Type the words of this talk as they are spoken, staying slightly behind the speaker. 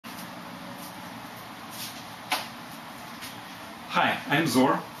Hi, I'm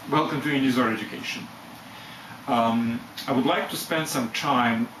Zor. Welcome to Unizor Education. I would like to spend some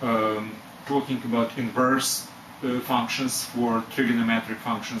time talking about inverse functions for trigonometric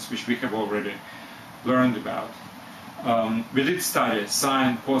functions, which we have already learned about. We did study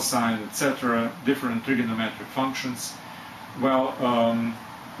sine, cosine, etc., different trigonometric functions. Well,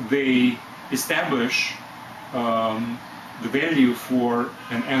 they establish the value for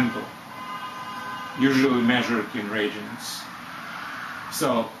an angle, usually measured in radians.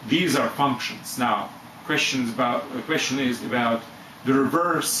 So these are functions. Now, question is about the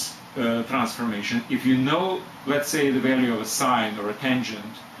reverse transformation. If you know, let's say, the value of a sine or a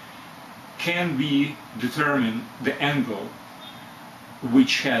tangent, can we determine the angle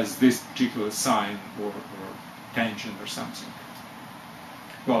which has this particular sine or tangent or something?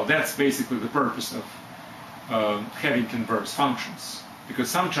 Well, that's basically the purpose of having inverse functions, because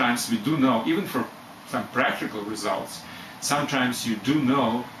sometimes we do know, even for some practical results, sometimes you do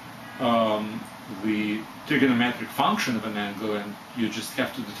know the trigonometric function of an angle, and you just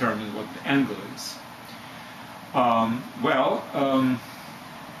have to determine what the angle is.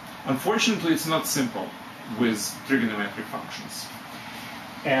 Unfortunately, it's not simple with trigonometric functions.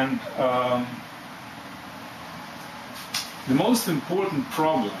 And the most important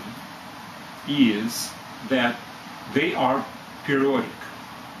problem is that they are periodic,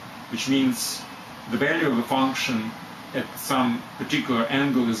 which means the value of a function at some particular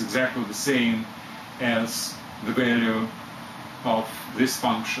angle is exactly the same as the value of this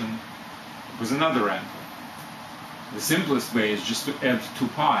function with another angle. The simplest way is just to add 2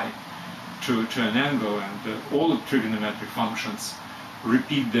 pi to an angle, and all the trigonometric functions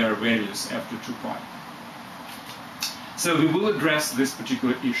repeat their values after 2 pi. So we will address this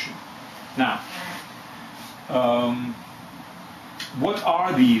particular issue. Now, what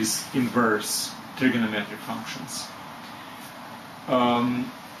are these inverse trigonometric functions?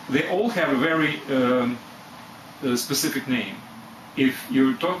 They all have a very specific name. If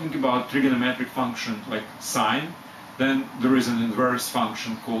you're talking about trigonometric function like sine, then there is an inverse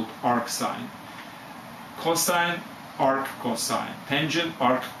function called arcsin. Cosine, arccosine. Tangent,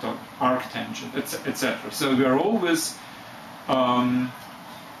 arctangent, etc. So we are always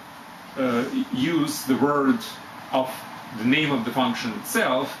use the word of the name of the function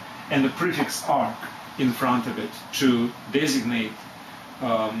itself and the prefix arc in front of it to designate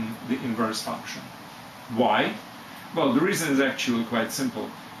the inverse function. Why? Well, the reason is actually quite simple,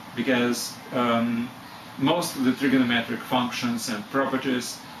 because most of the trigonometric functions and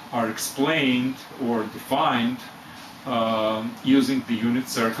properties are explained or defined using the unit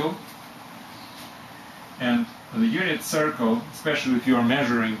circle. And the unit circle, especially if you are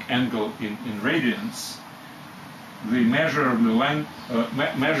measuring angle in radians, the measure of the length,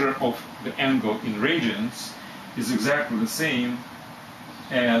 measure of the angle in radians is exactly the same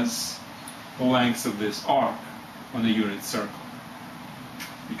as the length of this arc on the unit circle,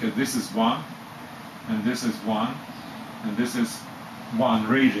 because this is 1, and this is 1, and this is 1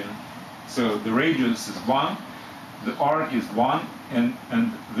 radian. So the radius is 1, the arc is 1, and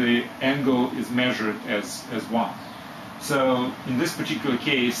the angle is measured as 1. So in this particular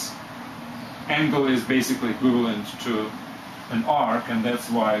case, angle is basically equivalent to an arc, and that's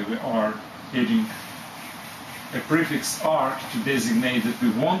why we are adding a prefix arc to designate that we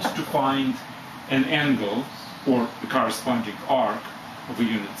want to find an angle or the corresponding arc of a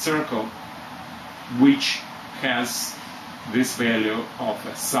unit circle which has this value of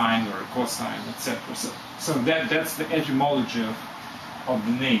a sine or a cosine, etc. So that's the etymology of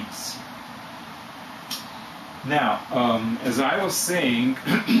the names. Now, as I was saying,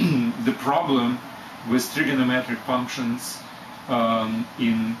 the problem with trigonometric functions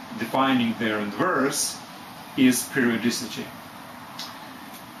in defining their inverse is periodicity.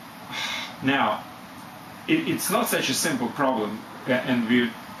 Now, it's not such a simple problem, and we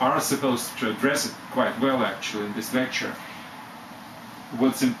are supposed to address it quite well actually in this lecture.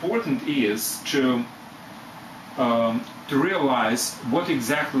 What's important is to realize what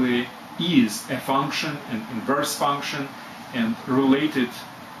exactly is a function, an inverse function, and related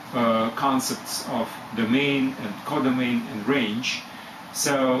concepts of domain and codomain and range.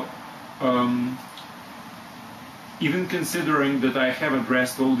 So even considering that I have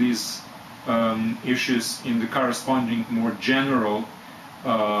addressed all these issues in the corresponding more general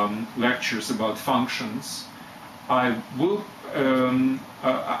lectures about functions, I will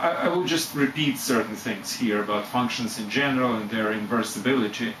just repeat certain things here about functions in general and their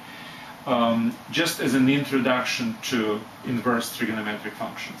inversibility, just as an introduction to inverse trigonometric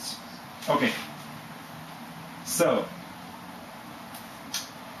functions. Okay, so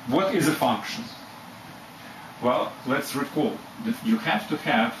what is a function? Well, let's recall that you have to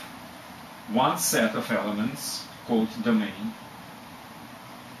have one set of elements called domain.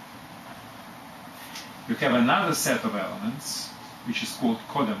 You have another set of elements which is called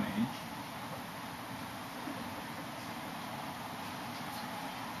codomain.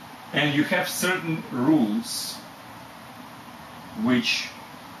 And you have certain rules which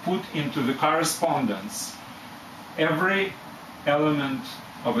put into the correspondence every element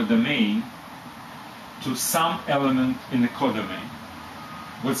of a domain to some element in the codomain.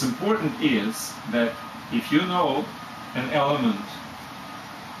 What's important is that if you know an element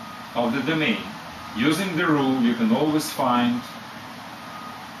of the domain, using the rule you can always find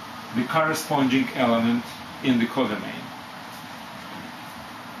the corresponding element in the codomain.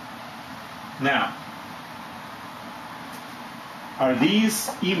 Now, are these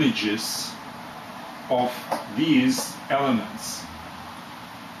images of these elements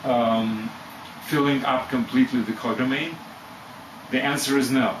filling up completely the codomain? The answer is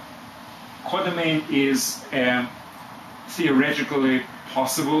no. Codomain is theoretically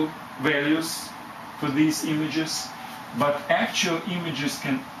possible values for these images, but actual images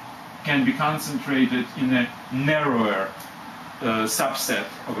can be concentrated in a narrower subset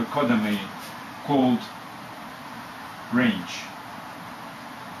of a codomain called range.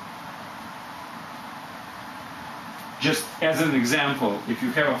 Just as an example, if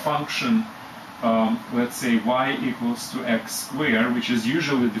you have a function, let's say y equals to x squared, which is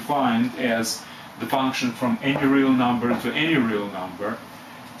usually defined as the function from any real number to any real number.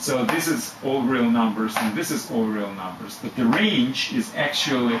 So this is all real numbers and this is all real numbers. But the range is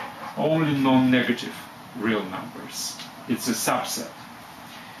actually only non-negative real numbers. It's a subset.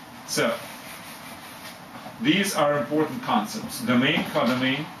 So these are important concepts: domain,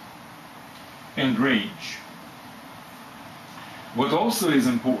 codomain, and range. What also is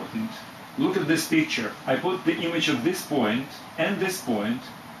important, look at this picture. I put the image of this point and this point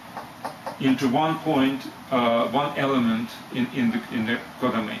into one point, one element in the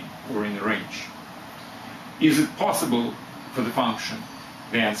codomain or in the range. Is it possible for the function?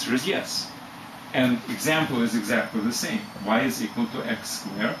 The answer is yes. And example is exactly the same. Y is equal to x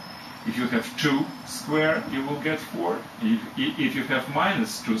squared. If you have 2 squared, you will get 4. If you have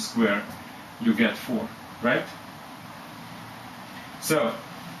minus 2 squared, you get 4, right? So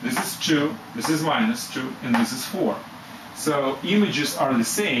this is 2, this is minus 2, and this is 4. So images are the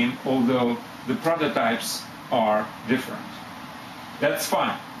same, although the prototypes are different. That's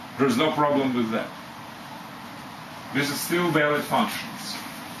fine. There's no problem with that. This is still valid functions.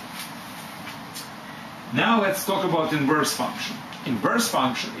 Now let's talk about inverse function. Inverse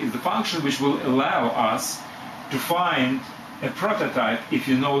function is the function which will allow us to find a prototype if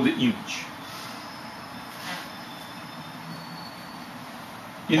you know the image.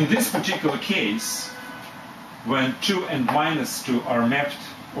 In this particular case, when 2 and minus 2 are mapped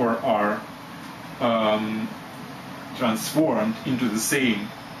or are transformed into the same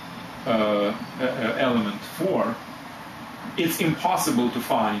element 4, it's impossible to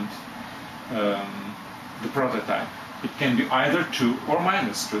find the prototype. It can be either 2 or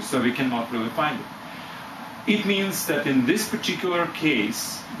minus 2, so we cannot really find it. It means that in this particular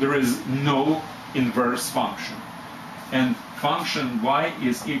case, there is no inverse function. And function y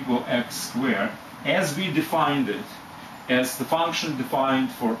is equal x squared, as we defined it, as the function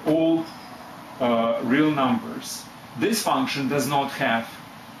defined for all real numbers, this function does not have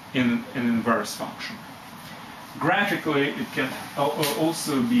an inverse function. Graphically, it can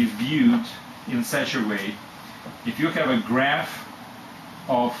also be viewed in such a way. If you have a graph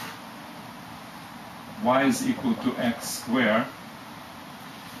of y is equal to x squared,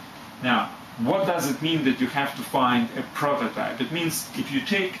 now, what does it mean that you have to find a prototype? It means if you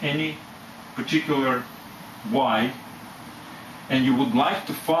take any particular y and you would like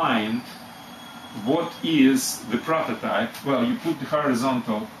to find what is the prototype, well, you put the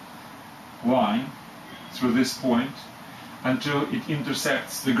horizontal line through this point until it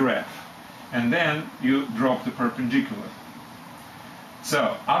intersects the graph, and then you drop the perpendicular.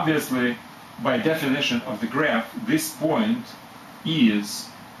 So obviously, by definition of the graph, this point is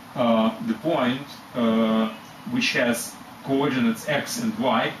the point which has coordinates x and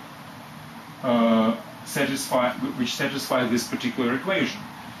y, which satisfy this particular equation.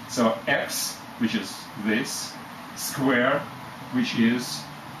 So x, which is this, square, which is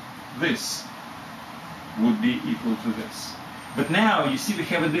this, would be equal to this. But now you see we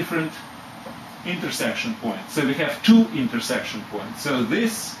have a different intersection point. So we have 2 intersection points. So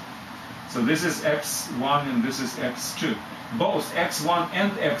this is x1 and this is x2. Both x1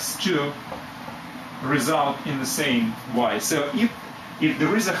 and x2 result in the same y. So if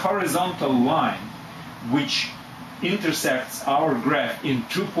there is a horizontal line which intersects our graph in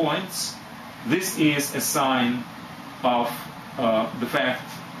 2 points, this is a sign of the fact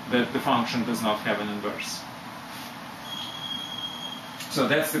that the function does not have an inverse. So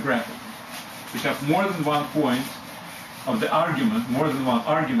that's the graphic. We have more than one point of the argument, more than one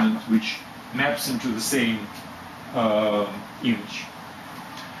argument, which maps into the same image.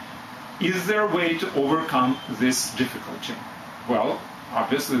 Is there a way to overcome this difficulty? Well,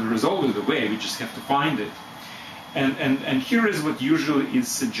 obviously there is always a way, we just have to find it. And here is what usually is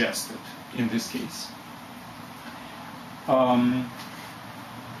suggested in this case.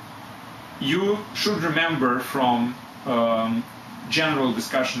 You should remember from general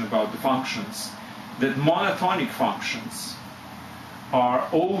discussion about the functions that monotonic functions are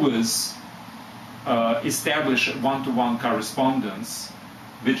always establish a one-to-one correspondence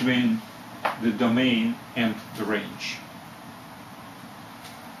between the domain and the range.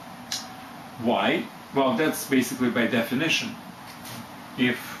 Why? Well, that's basically by definition.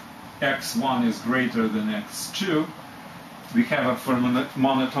 If x1 is greater than x2, we have a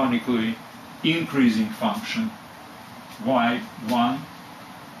monotonically increasing function. y1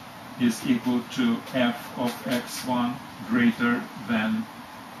 is equal to f of x1 greater than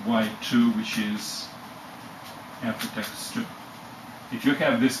y2, which is f of x2. If you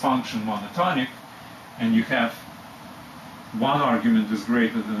have this function monotonic, and you have one argument is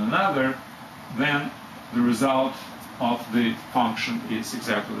greater than another, then the result of the function is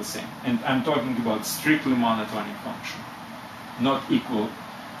exactly the same. And I'm talking about strictly monotonic function, not equal,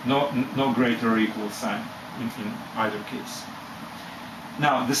 no greater or equal sign in either case.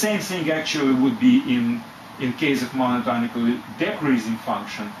 Now, the same thing actually would be in case of monotonically decreasing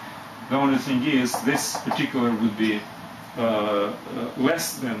function. The only thing is this particular would be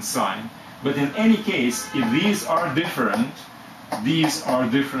less than sine. But in any case, if these are different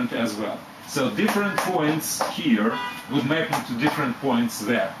as well. So different points here would map into different points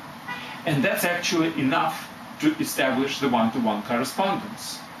there. And that's actually enough to establish the one-to-one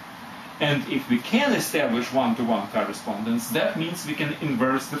correspondence. And if we can establish one-to-one correspondence, that means we can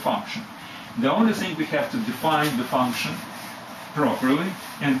inverse the function. The only thing we have to define the function properly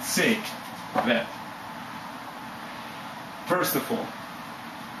and say that, first of all,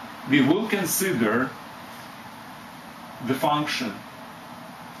 we will consider the function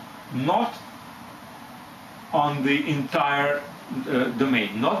not on the entire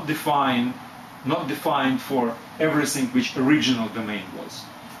domain, not defined for everything which original domain was.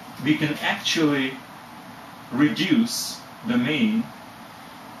 We can actually reduce domain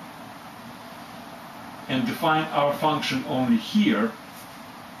and define our function only here,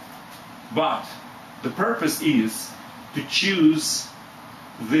 but the purpose is to choose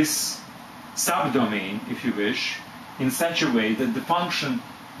this subdomain, if you wish, in such a way that the function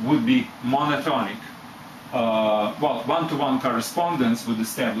would be monotonic. Well, one-to-one correspondence would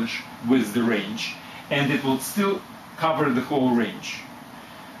establish with the range, and it will still cover the whole range.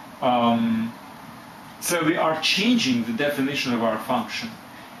 So we are changing the definition of our function.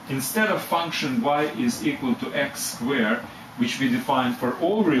 Instead of function y is equal to x squared, which we define for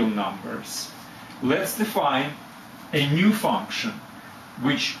all real numbers, let's define a new function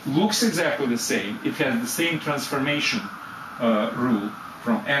which looks exactly the same. It has the same transformation rule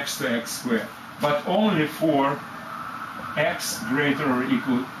from x to x squared, but only for x greater or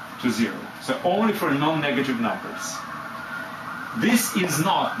equal to 0. So only for non-negative numbers. This is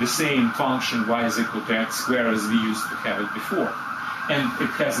not the same function y is equal to x squared as we used to have it before. And it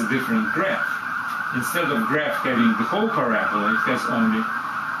has a different graph. Instead of graph having the whole parabola, it has only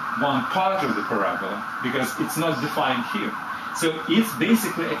one part of the parabola, because it's not defined here. So it's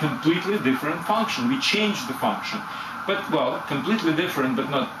basically a completely different function. We changed the function. But, well, completely different, but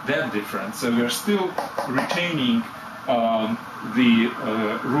not that different. So we are still retaining the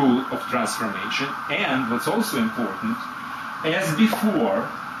rule of transformation. And what's also important, as before,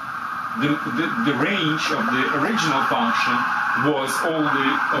 the range of the original function was all the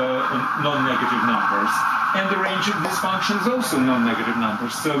non-negative numbers. And the range of this function is also non-negative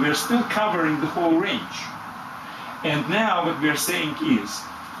numbers. So we're still covering the whole range. And now what we're saying is,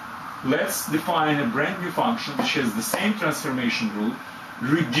 let's define a brand new function which has the same transformation rule,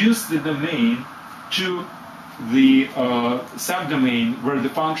 reduce the domain to the subdomain where the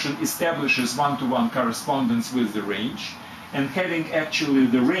function establishes one-to-one correspondence with the range, and having actually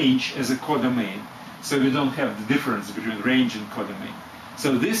the range as a codomain, so we don't have the difference between range and codomain.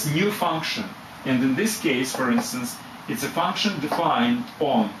 So this new function, and in this case, for instance, it's a function defined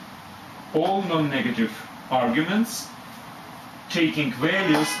on all non-negative arguments, taking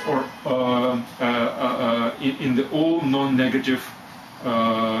values or in the all non-negative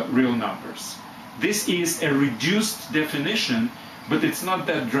real numbers. This is a reduced definition, but it's not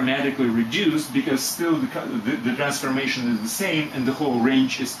that dramatically reduced because still the transformation is the same and the whole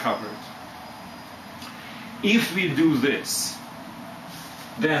range is covered. If we do this,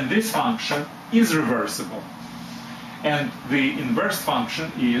 then this function is reversible. And the inverse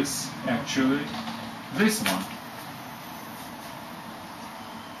function is actually this one.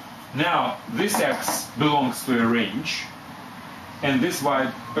 Now, this x belongs to a range, and this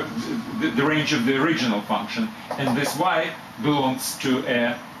y, the range of the original function, and this y belongs to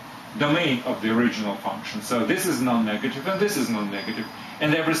a domain of the original function. So this is non-negative, and this is non-negative,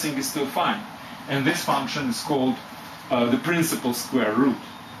 and everything is still fine. And this function is called the principal square root,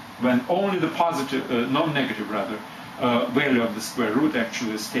 when only the positive, non-negative rather, value of the square root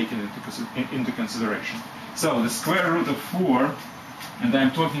actually is taken into consideration. So the square root of 4, and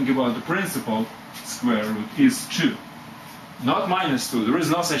I'm talking about the principal square root, is 2. Not minus 2. There is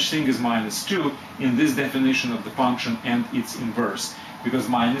no such thing as minus 2 in this definition of the function and its inverse, because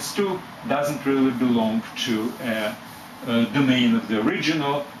minus 2 doesn't really belong to a domain of the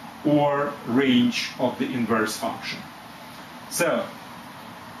original or range of the inverse function. So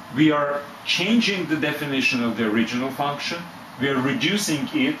we are changing the definition of the original function. We are reducing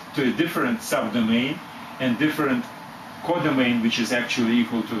it to a different subdomain and different codomain, which is actually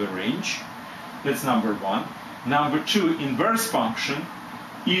equal to the range. That's number one. Number two, inverse function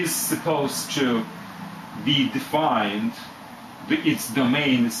is supposed to be defined. Its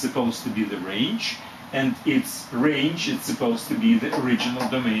domain is supposed to be the range, and its range is supposed to be the original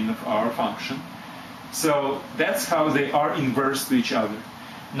domain of our function. So that's how they are inverse to each other.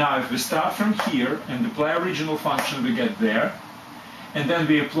 Now, if we start from here and apply original function, we get there. And then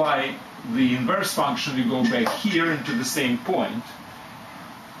we apply the inverse function, we go back here into the same point.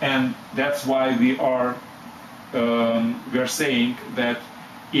 And that's why we are saying that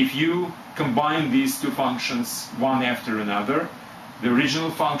if you combine these two functions one after another, the original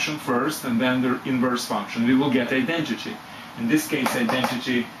function first and then the inverse function, we will get identity. In this case,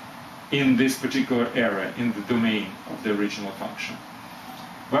 identity in this particular area, in the domain of the original function.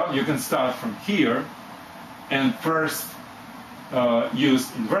 Well, you can start from here and first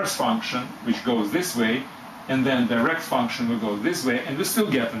use inverse function, which goes this way, and then direct function will go this way, and we still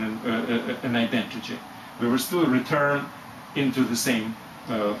get an identity. We will still return into the same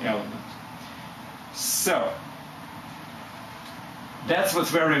element. So that's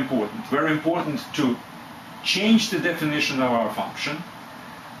what's very important. Very important to change the definition of our function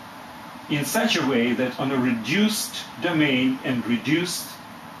in such a way that on a reduced domain and reduced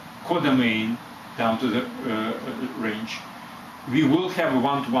codomain down to the range, we will have a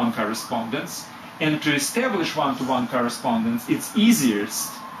one-to-one correspondence. And to establish one-to-one correspondence, it's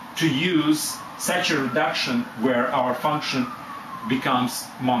easiest to use such a reduction where our function becomes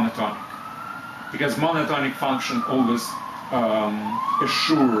monotonic. Because monotonic function always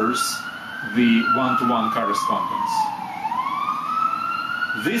assures the one-to-one correspondence.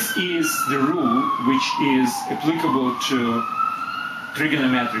 This is the rule which is applicable to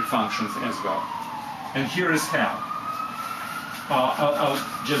trigonometric functions as well. And here is how.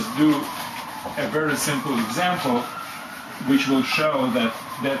 I'll just do a very simple example which will show that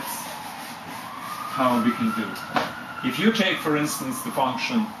that's how we can do it. If you take, for instance, the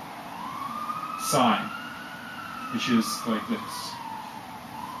function sine, which is like this.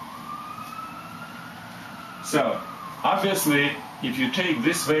 So, obviously, if you take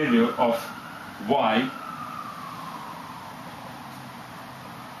this value of y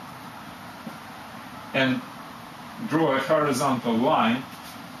and draw a horizontal line,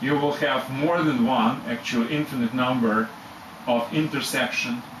 you will have more than one, actually infinite number of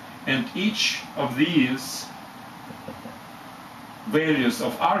intersection, and each of these values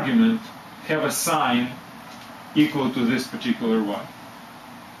of argument have a sign equal to this particular y,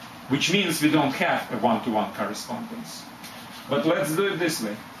 which means we don't have a one-to-one correspondence. But let's do it this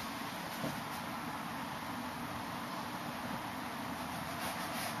way.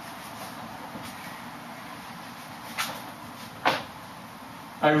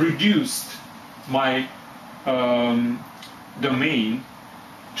 I reduced my domain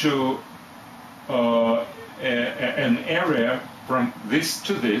to an area from this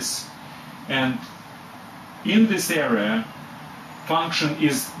to this, and in this area function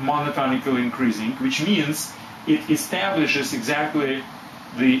is monotonically increasing, which means it establishes exactly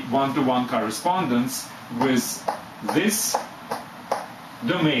the one-to-one correspondence with this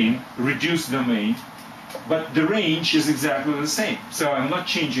domain, reduced domain, but the range is exactly the same. So I'm not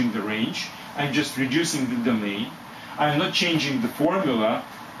changing the range, I'm just reducing the domain. I'm not changing the formula,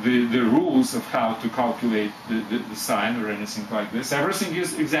 the rules of how to calculate the sine or anything like this. Everything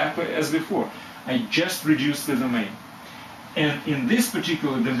is exactly as before. I just reduce the domain. And in this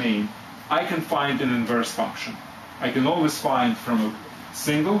particular domain, I can find an inverse function. I can always find from a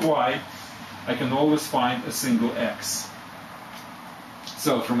single y, I can always find a single x.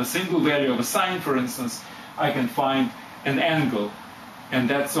 So from a single value of a sine, for instance, I can find an angle, and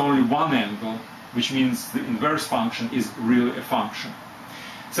that's only one angle, which means the inverse function is really a function.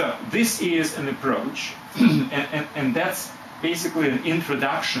 So this is an approach, and that's basically an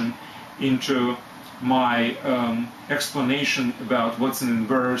introduction into my explanation about what's an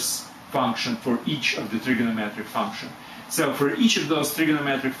inverse function for each of the trigonometric functions. So for each of those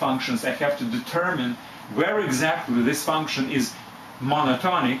trigonometric functions, I have to determine where exactly this function is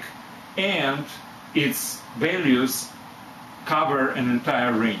monotonic and its values cover an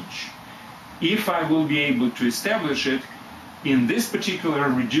entire range. If I will be able to establish it, in this particular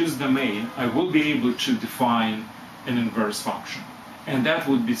reduced domain, I will be able to define an inverse function. And that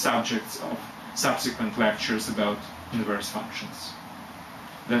would be subjects of subsequent lectures about inverse functions.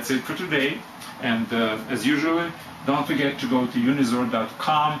 That's it for today. And as usual, don't forget to go to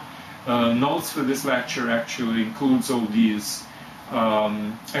unizor.com. Notes for this lecture actually includes all these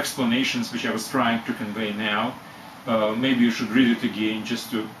explanations which I was trying to convey now. Maybe you should read it again just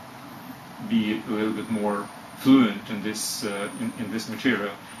to be a little bit more fluent in this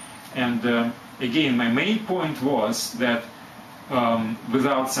material. And again, my main point was that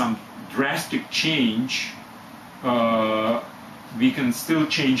without some drastic change, we can still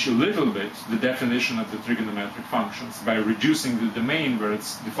change a little bit the definition of the trigonometric functions by reducing the domain where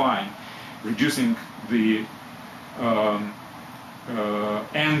it's defined, reducing the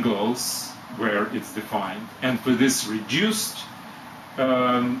angles where it's defined. And for this reduced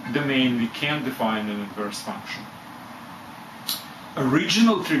domain, we can define an inverse function.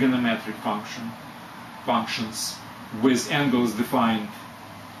 Original trigonometric functions with angles defined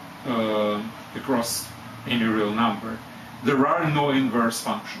across any real number, there are no inverse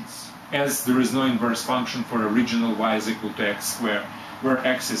functions, as there is no inverse function for original y is equal to x squared, where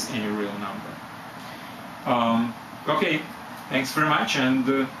x is any real number. Okay, thanks very much, and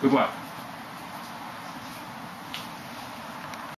good luck.